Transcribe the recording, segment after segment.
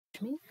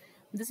with me.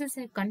 This is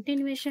a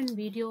continuation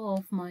video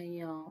of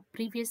my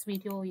previous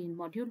video in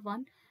module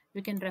 1.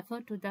 You can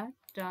refer to that,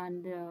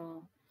 and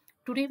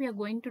today we are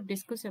going to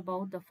discuss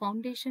about the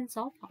foundations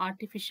of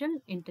artificial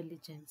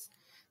intelligence.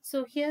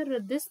 So here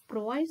this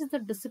provides the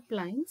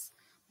disciplines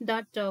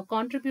that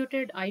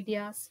contributed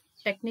ideas,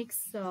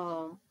 techniques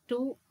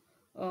to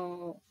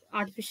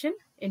artificial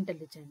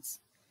intelligence.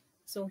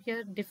 So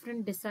here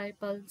different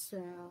disciples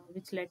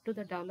which led to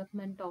the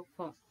development of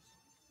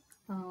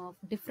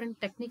different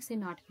techniques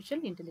in artificial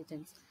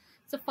intelligence.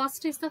 So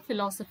first is the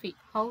philosophy,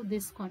 how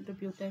this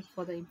contributed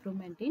for the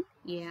improvement in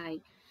AI.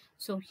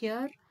 So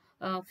here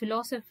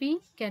philosophy,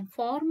 can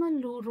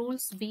formal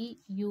rules be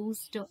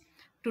used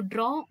to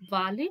draw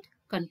valid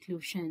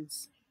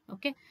conclusions?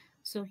 Okay,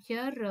 so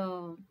here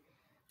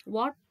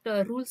what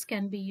rules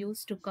can be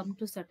used to come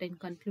to certain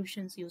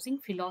conclusions using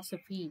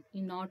philosophy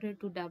in order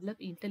to develop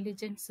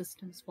intelligent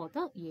systems for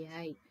the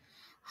AI?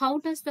 How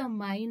does the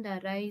mind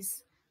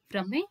arise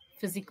from a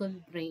physical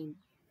brain?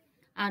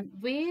 And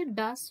where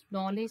does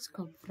knowledge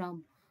come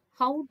from?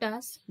 How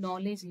does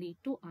knowledge lead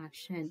to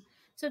action?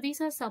 So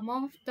these are some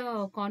of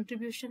the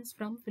contributions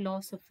from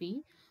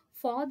philosophy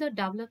for the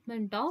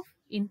development of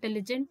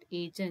intelligent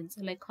agents,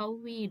 like how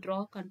we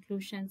draw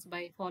conclusions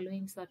by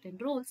following certain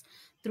rules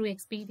through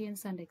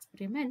experience and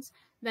experiments,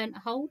 then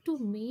how to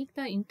make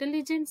the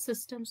intelligent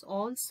systems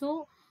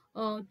also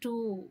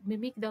to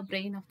mimic the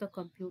brain of the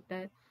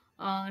computer,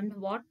 and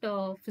what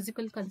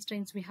physical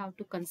constraints we have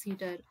to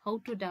consider,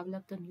 how to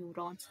develop the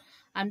neurons,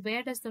 and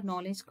where does the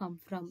knowledge come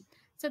from.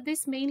 So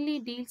this mainly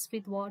deals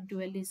with what?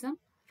 Dualism,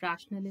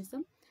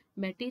 rationalism,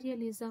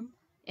 materialism,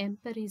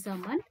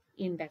 empirism, and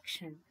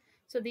induction.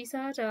 So these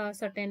are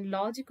certain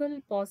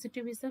logical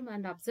positivism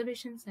and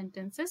observation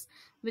sentences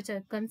which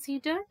are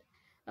considered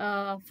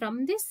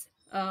from this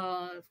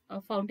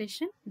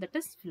foundation, that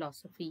is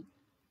philosophy.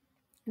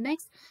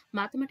 Next,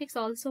 mathematics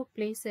also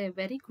plays a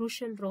very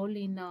crucial role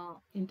in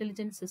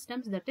intelligent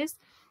systems. That is,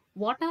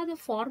 what are the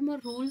formal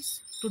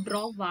rules to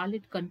draw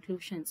valid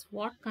conclusions?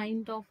 What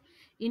kind of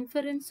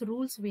inference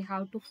rules we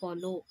have to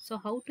follow? So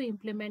how to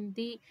implement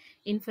the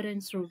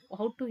inference rule?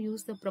 How to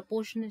use the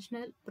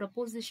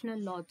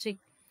propositional logic?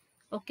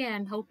 Okay,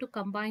 and how to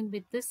combine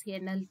with this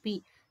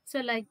NLP? So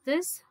like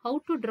this, how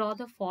to draw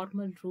the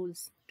formal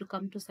rules to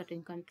come to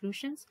certain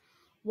conclusions?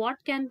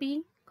 What can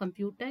be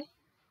computed?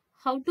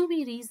 How do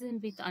we reason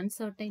with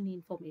uncertain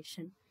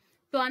information?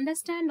 To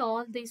understand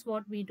all this,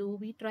 what we do,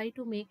 we try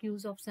to make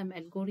use of some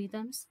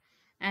algorithms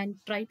and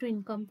try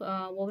to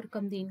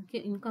overcome the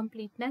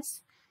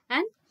incompleteness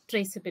and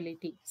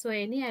traceability. So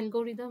any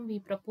algorithm we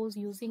propose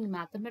using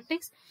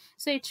mathematics,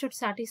 so it should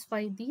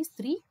satisfy these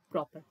three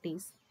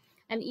properties.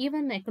 And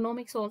even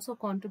economics also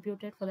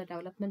contributed for the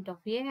development of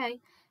AI.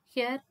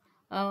 Here,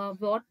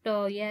 what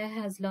AI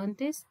has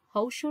learned is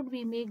how should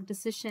we make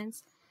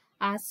decisions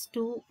as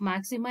to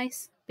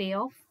maximize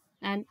payoff,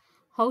 and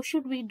how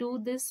should we do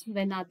this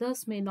when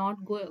others may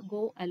not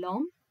go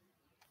along,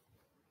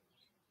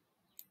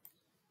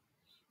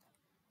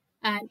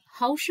 and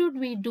how should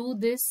we do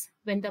this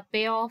when the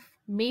payoff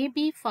may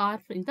be far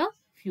in the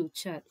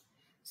future.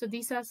 So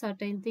these are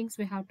certain things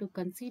we have to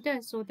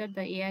consider so that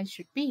the AI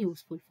should be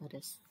useful for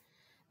us.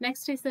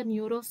 Next is the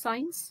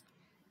neuroscience,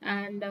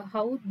 and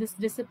how this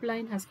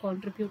discipline has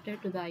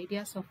contributed to the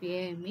ideas of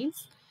AI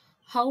means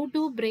how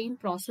do brain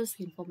process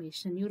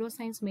information.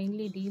 Neuroscience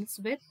mainly deals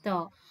with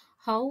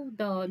how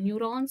the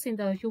neurons in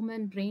the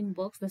human brain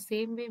works, the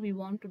same way we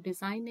want to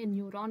design a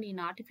neuron in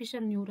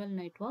artificial neural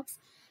networks.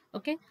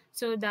 Okay,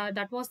 so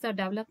that was the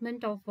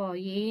development of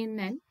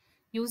ANN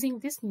using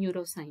this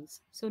neuroscience.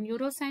 So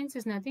neuroscience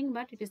is nothing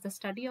but it is the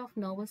study of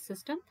nervous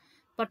system,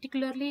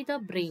 particularly the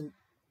brain.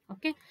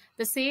 Okay,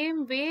 the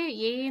same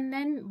way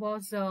ANN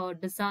was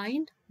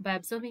designed by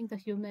observing the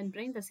human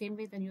brain, the same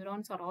way the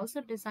neurons are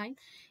also designed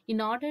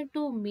in order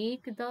to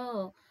make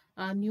the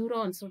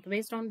neurons. So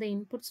based on the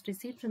inputs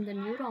received from the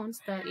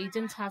neurons, the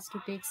agents has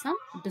to take some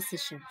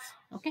decisions,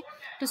 okay,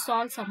 to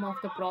solve some of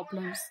the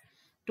problems,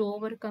 to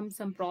overcome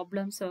some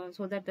problems,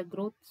 so that the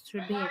growth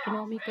should be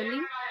economically,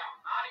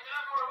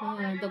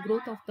 the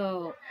growth of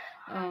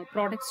the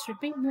products should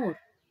be more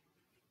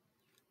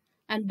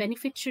and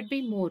benefit should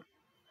be more.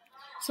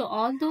 So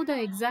although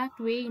the exact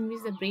way in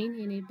which the brain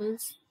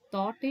enables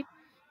thought is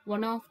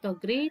one of the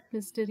great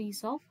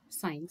mysteries of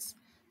science,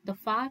 the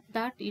fact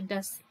that it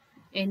does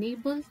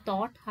enable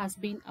thought has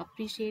been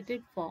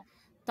appreciated for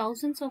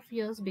thousands of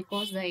years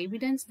because the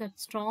evidence that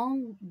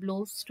strong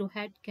blows to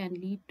head can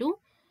lead to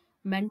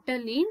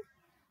mental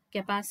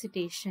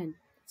incapacitation.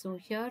 So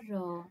here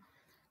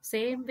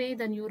same way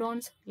the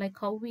neurons, like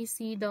how we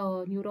see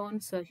the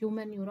neurons,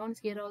 human neurons,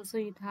 here also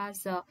it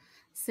has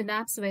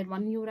synapse where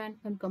one neuron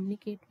can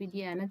communicate with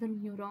the another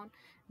neuron,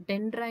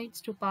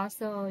 dendrites to pass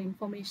the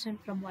information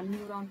from one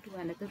neuron to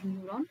another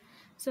neuron.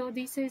 So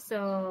this is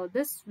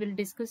this we'll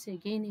discuss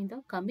again in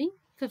the coming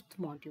 5th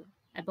module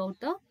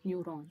about the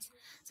neurons.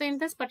 So in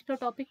this particular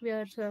topic we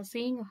are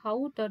seeing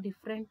how the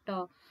different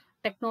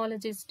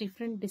technologies,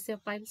 different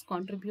disciplines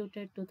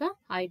contributed to the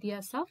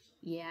ideas of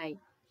AI.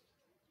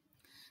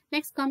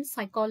 Next comes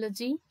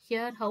psychology.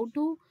 Here, how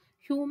to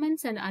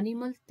humans and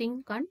animals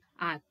think and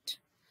act.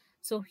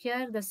 So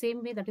here the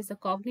same way, that is the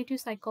cognitive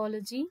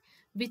psychology,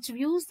 which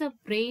views the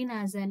brain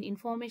as an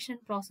information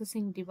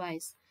processing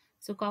device.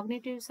 So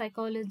cognitive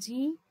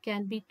psychology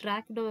can be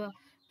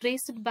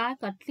traced back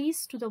at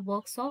least to the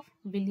works of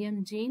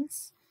William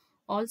James.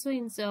 Also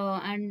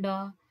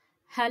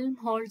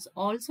Helmholtz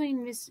also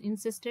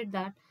insisted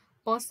that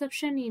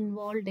perception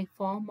involved a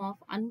form of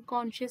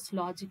unconscious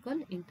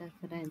logical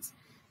interference.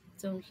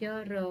 So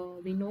here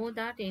we know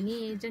that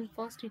any agent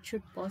first it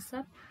should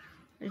perceive,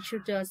 it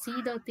should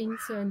see the things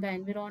in the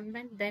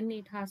environment, then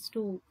it has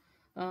to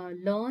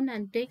learn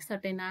and take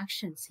certain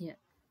actions here.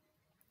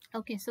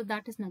 Okay, so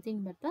that is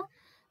nothing but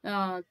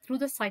the through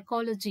the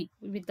psychology,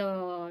 with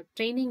the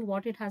training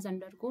what it has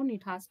undergone,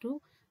 it has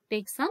to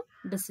take some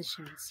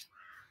decisions.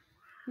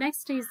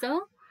 Next is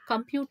the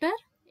computer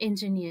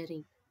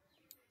engineering.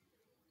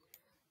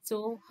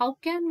 So how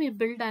can we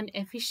build an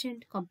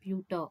efficient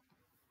computer?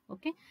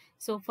 Okay,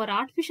 so for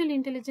artificial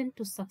intelligence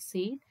to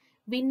succeed,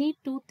 we need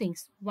two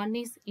things. One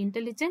is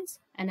intelligence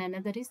and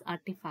another is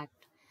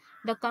artifact.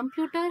 The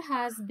computer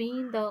has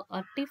been the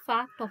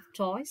artifact of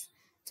choice.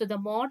 So the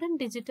modern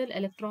digital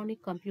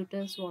electronic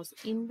computers was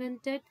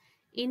invented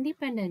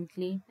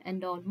independently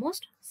and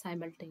almost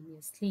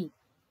simultaneously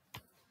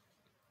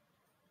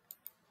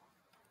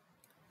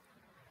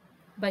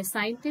by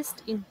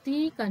scientists in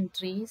 3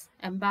 countries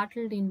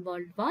embattled in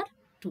World War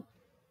II.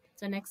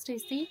 So next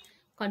is the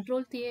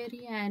control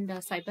theory and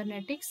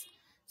cybernetics.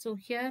 So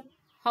here,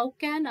 how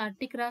can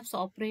articrafts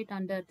operate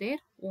under their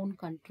own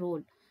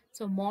control?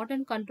 So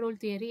modern control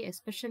theory,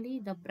 especially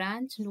the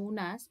branch known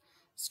as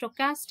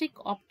stochastic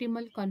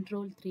optimal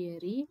control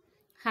theory,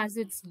 has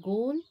its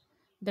goal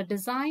the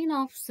design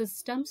of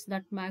systems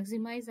that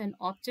maximize an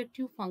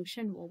objective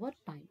function over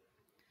time.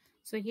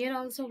 So here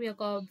also we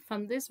are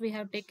from this we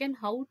have taken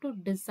how to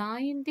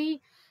design the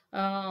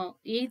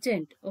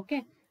agent,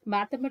 okay,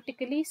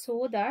 mathematically,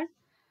 so that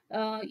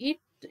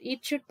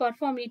it should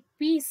perform it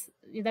piece,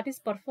 that is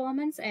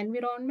performance,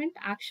 environment,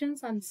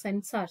 actions and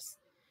sensors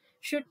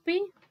should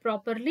be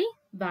properly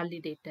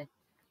validated.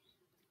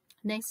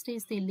 Next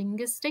is the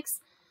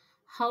linguistics.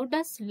 How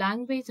does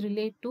language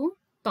relate to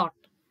thought?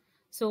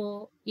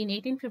 So in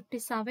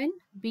 1857,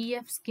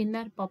 B.F.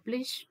 Skinner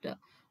published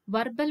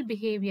Verbal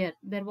Behavior.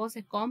 There was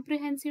a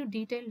comprehensive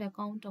detailed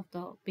account of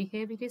the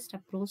behaviorist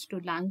approach to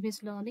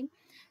language learning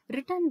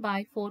written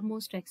by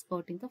foremost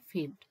expert in the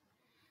field.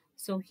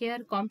 So here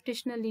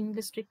computational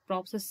linguistic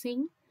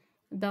processing,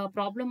 the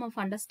problem of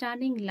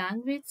understanding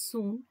language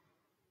soon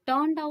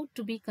turned out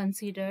to be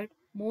considered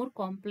more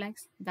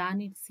complex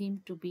than it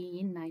seemed to be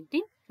in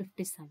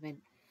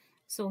 1957.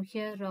 So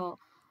here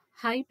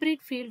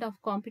hybrid field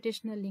of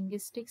computational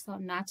linguistics or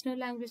natural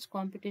language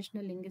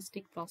computational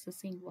linguistic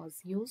processing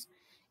was used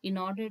in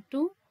order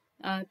to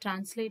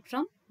translate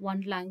from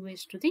one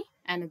language to the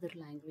another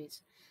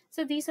language.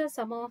 So these are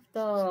some of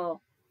the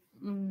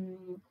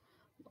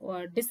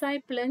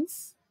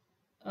disciplines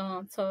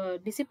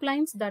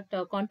that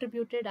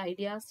contributed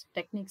ideas,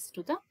 techniques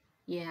to the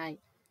AI.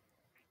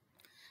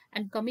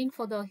 And coming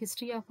for the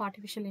history of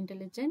artificial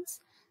intelligence,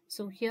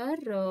 so here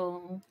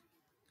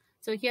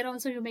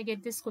also you may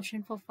get this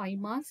question for 5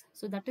 marks.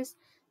 So that is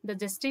the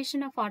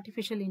gestation of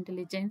artificial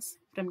intelligence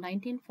from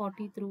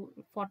 1940 through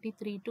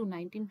 43 to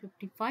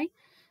 1955.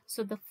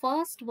 So the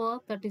first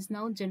work that is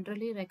now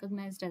generally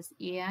recognized as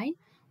AI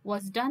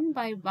was done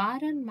by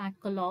Warren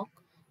McCulloch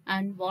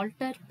and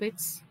Walter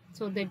Pitts.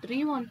 So they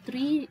drew on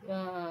 3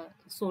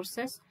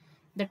 sources,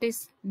 that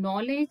is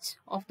knowledge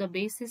of the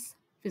basis,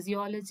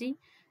 physiology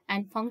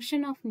and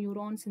function of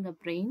neurons in the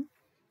brain,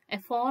 a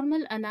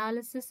formal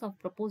analysis of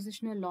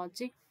propositional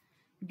logic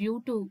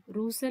due to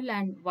Russell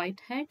and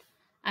Whitehead,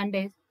 and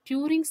a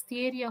Turing's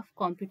theory of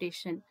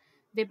computation.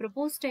 They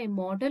proposed a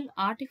model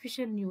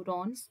artificial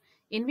neurons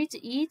in which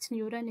each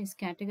neuron is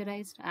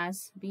categorized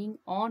as being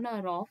on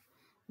or off,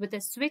 with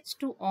a switch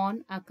to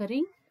on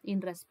occurring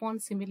in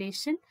response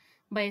simulation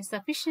by a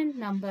sufficient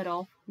number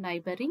of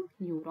neighboring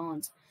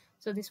neurons.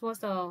 So this was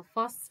the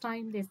first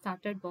time they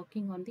started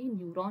working on the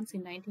neurons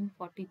in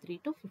 1943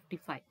 to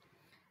 55.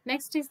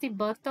 Next is the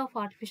birth of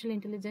artificial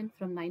intelligence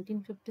from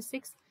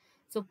 1956.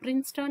 So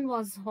Princeton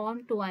was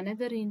home to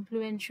another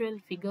influential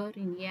figure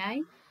in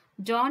AI,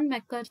 John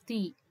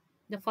McCarthy,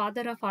 the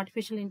father of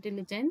artificial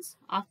intelligence.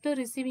 After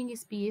receiving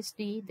his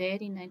PhD there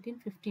in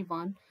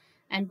 1951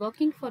 and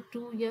working for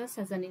 2 years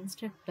as an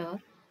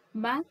instructor,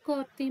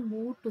 McCarthy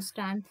moved to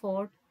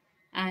Stanford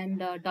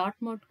and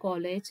Dartmouth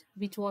College,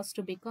 which was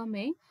to become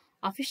a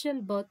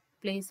official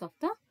birthplace of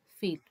the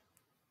field.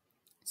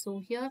 So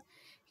here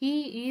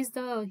he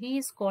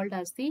is called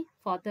as the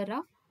father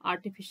of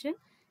artificial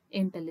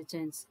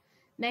intelligence.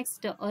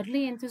 Next,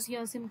 early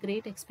enthusiasm,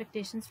 great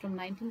expectations from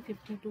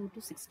 1952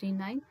 to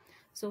 69.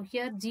 So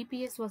here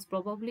GPS was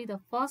probably the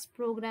first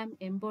program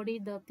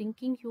embodied the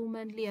thinking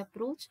humanly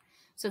approach.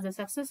 So the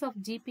success of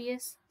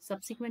GPS,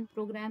 subsequent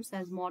programs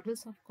as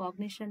models of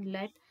cognition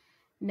led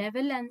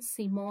Neville and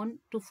Simon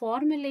to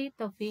formulate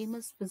the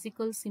famous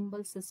physical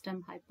symbol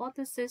system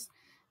hypothesis,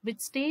 which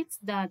states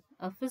that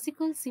a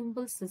physical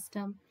symbol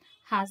system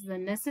has the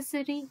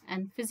necessary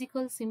and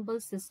physical symbol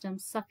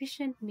systems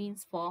sufficient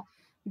means for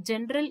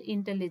general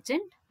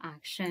intelligent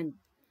action.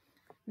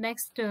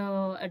 Next,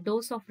 a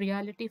dose of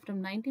reality from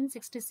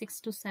 1966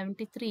 to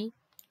 73.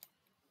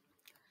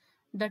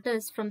 That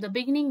is, from the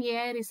beginning,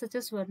 AI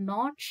researchers were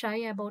not shy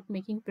about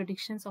making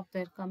predictions of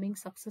their coming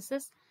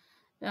successes.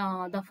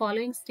 The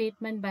following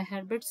statement by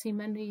Herbert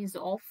Simon is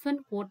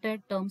often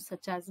quoted terms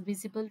such as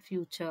visible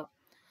future.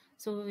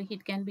 So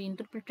it can be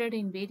interpreted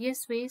in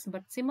various ways,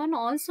 but Simon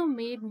also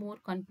made more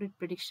concrete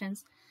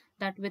predictions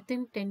that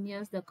within 10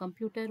 years the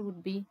computer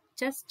would be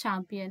chess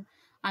champion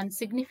and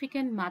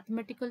significant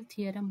mathematical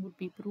theorem would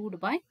be proved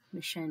by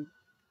machine.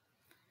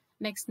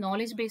 Next,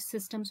 knowledge-based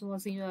systems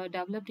was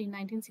developed in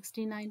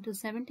 1969 to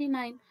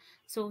 79.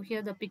 So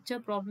here the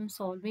picture problem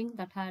solving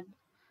that had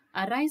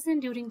arisen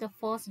during the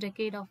first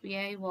decade of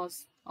AI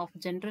was of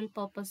general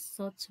purpose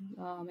search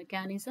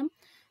mechanism,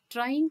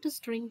 trying to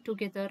string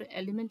together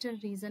elementary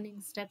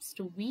reasoning steps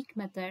to weak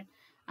method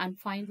and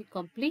find the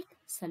complete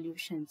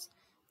solutions.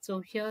 So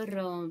here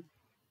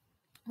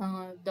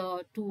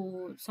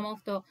some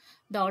of the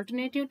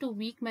alternative to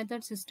weak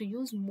methods is to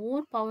use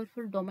more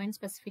powerful domain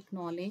specific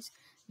knowledge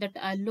that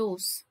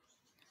allows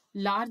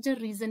larger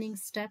reasoning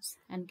steps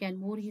and can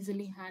more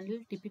easily handle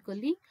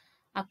typically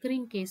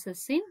occurring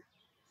cases in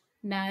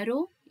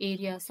narrow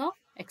areas of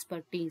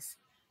expertise.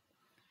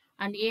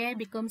 And AI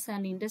becomes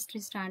an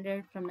industry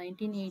standard from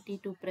 1980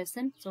 to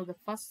present. So the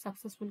first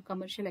successful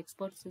commercial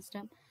expert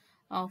system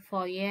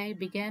for AI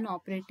began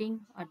operating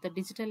at the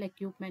Digital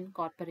Equipment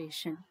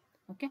Corporation.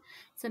 Okay,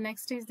 so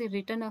next is the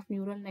return of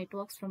neural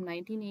networks from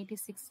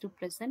 1986 to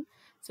present.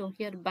 So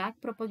here back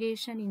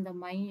propagation in the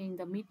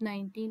mid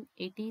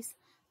 1980s,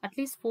 at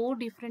least 4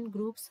 different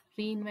groups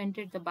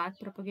reinvented the back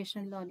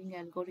propagation learning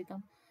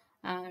algorithm,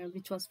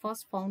 which was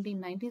first found in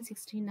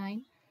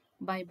 1969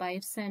 by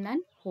Byerson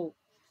and Ho.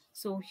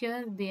 So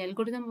here the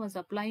algorithm was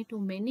applied to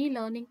many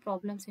learning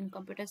problems in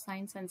computer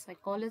science and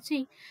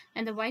psychology,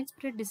 and the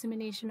widespread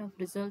dissemination of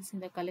results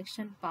in the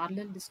collection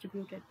parallel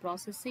distributed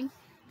processing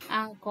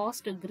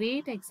caused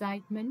great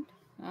excitement.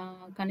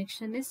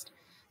 Connectionist.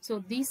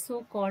 So these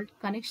so-called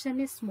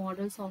connectionist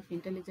models of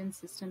intelligent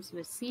systems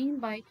were seen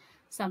by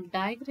some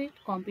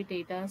direct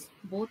competitors.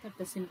 Both of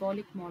the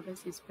symbolic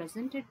models is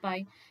presented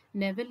by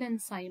Neville and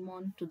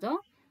Simon to the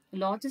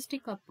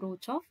logistic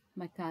approach of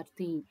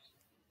McCarthy.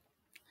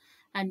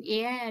 And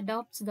AI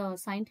adopts the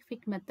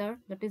scientific method.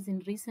 That is,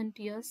 in recent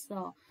years,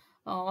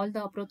 all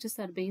the approaches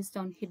are based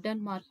on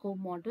hidden Markov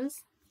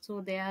models.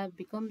 So they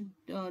became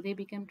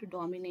to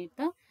dominate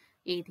the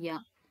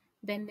area.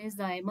 Then is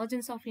the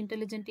emergence of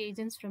intelligent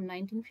agents from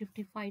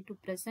 1955 to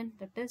present.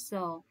 That is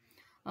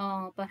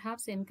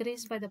perhaps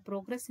encouraged by the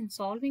progress in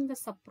solving the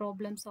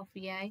sub-problems of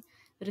AI.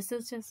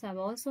 Researchers have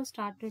also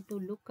started to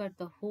look at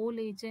the whole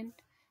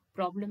agent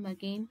problem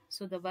again.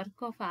 So the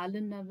work of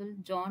Alan Neville,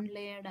 John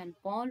Laird, and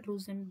Paul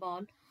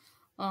Rosenbaum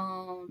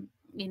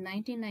in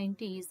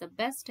 1990 is the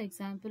best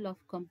example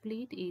of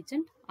complete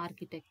agent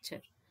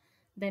architecture.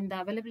 Then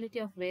the availability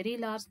of very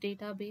large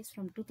database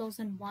from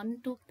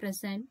 2001 to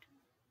present,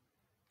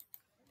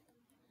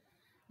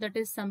 that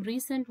is, some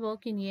recent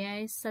work in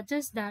AI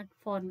suggests that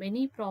for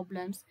many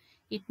problems,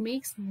 it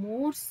makes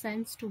more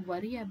sense to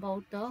worry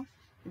about the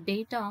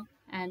data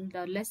and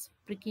less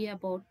tricky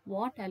about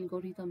what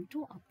algorithm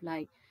to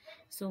apply.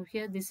 So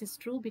here this is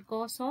true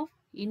because of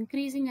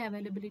increasing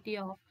availability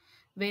of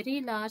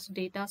very large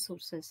data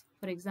sources.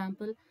 For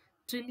example,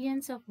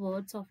 trillions of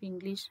words of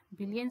English,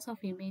 billions of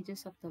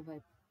images of the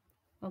web.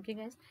 Okay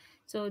guys,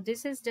 so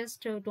this is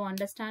just to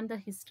understand the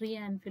history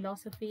and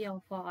philosophy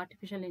of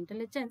artificial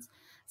intelligence.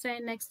 So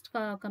in next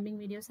coming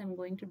videos I'm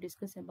going to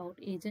discuss about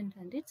agent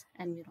and its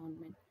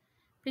environment.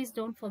 Please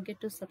don't forget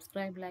to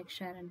subscribe, like,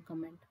 share and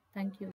comment. Thank you.